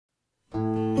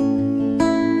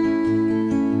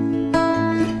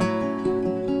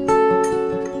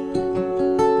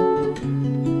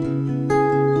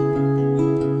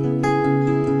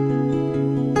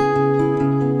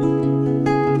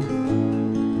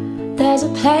There's a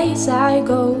place I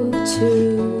go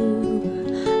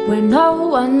to where no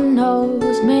one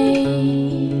knows me.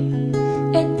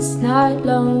 It's not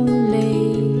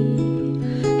lonely,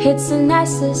 it's a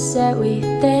necessary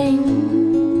thing.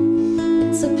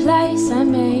 It's a place I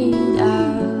made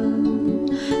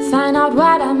of, find out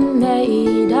what I'm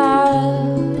made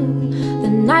of. The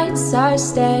nights I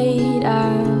stayed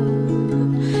up,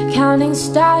 counting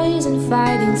stars and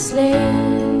fighting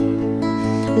sleep.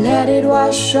 Let it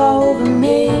wash over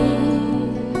me,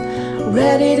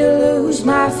 ready to lose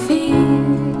my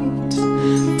feet.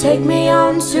 Take me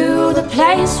on to the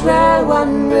place where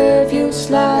one refuse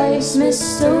life's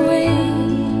mystery.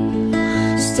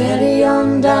 Steady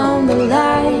on down the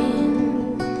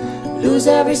line, lose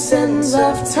every sense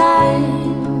of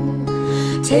time.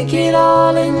 Take it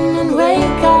all in and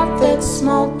wake up that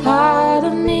small part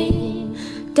of me.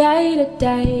 Day to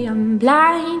day I'm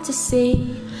blind to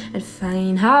see and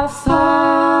find how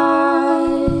far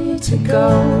to go.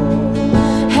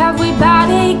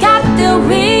 Everybody got the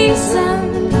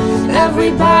reason,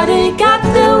 everybody got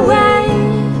the way.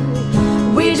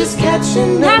 We just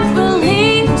catching and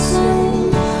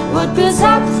releasing what builds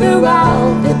up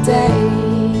throughout the day.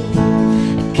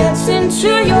 It gets into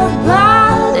your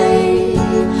body,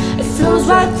 it flows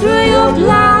right through your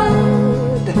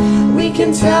blood. We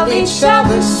can tell each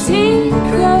other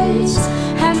secrets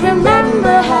and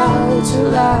remember how to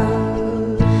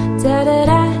love. Da da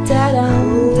da da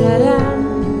dum da dum,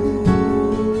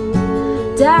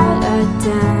 da da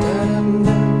dum,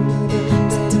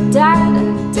 da da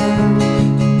dum,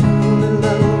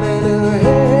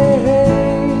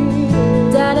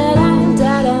 da da dum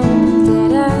da dum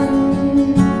da dum,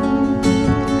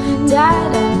 da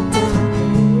da dum,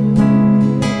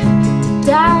 da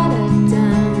da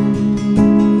dum.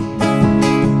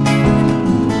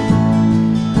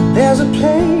 There's a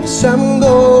place I'm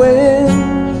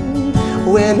going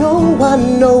where no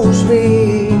one knows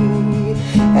me.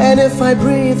 And if I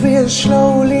breathe real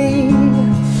slowly,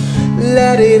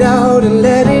 let it out and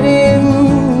let it in,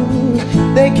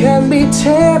 they can be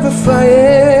terrifying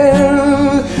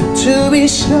to be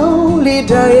slowly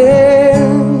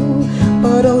dying,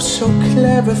 but oh so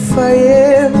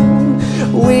clarifying.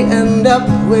 We end up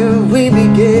where we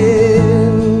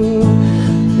begin.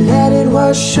 Let it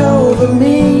wash over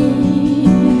me,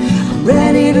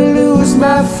 ready to lose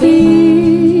my feet.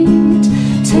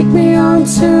 Take me on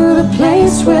to the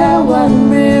place where one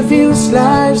reviews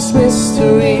life's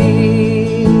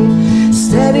mystery.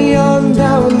 Steady on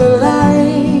down the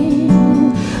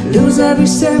line, lose every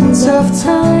sense of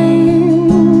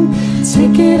time.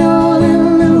 Take it all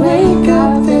in and wake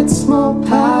up that small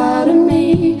part of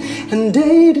me. And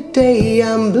day to day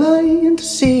I'm blind to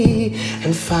see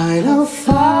and find how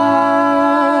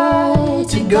far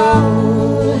to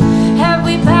go.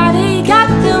 Everybody got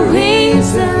the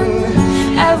reason,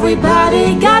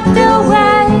 everybody got the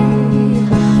way.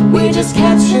 We're just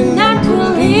catching and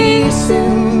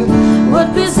releasing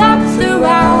what builds up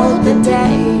throughout the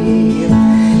day.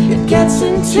 It gets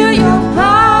into your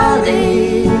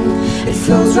body, it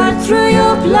flows right through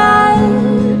your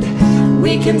blood.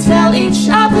 We can tell each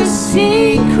other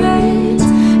secrets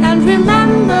and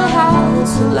remember how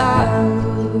to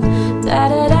love. Da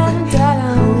da da da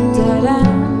da da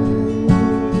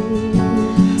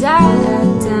da da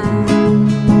da da da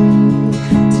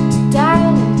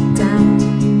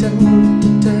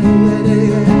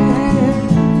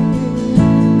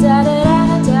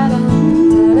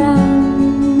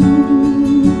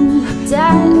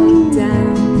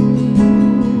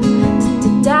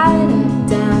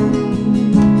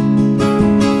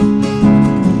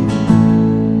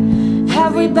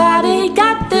Everybody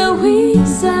got the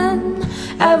reason,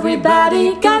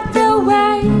 everybody got the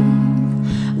way.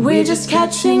 We're just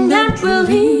catching and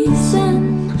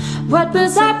releasing what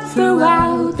builds up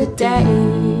throughout the day.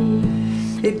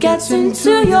 It gets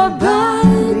into your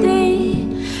body,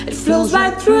 it flows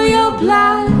right through your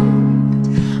blood.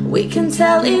 We can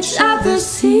tell each other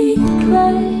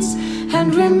secrets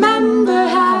and remember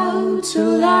how to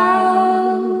love.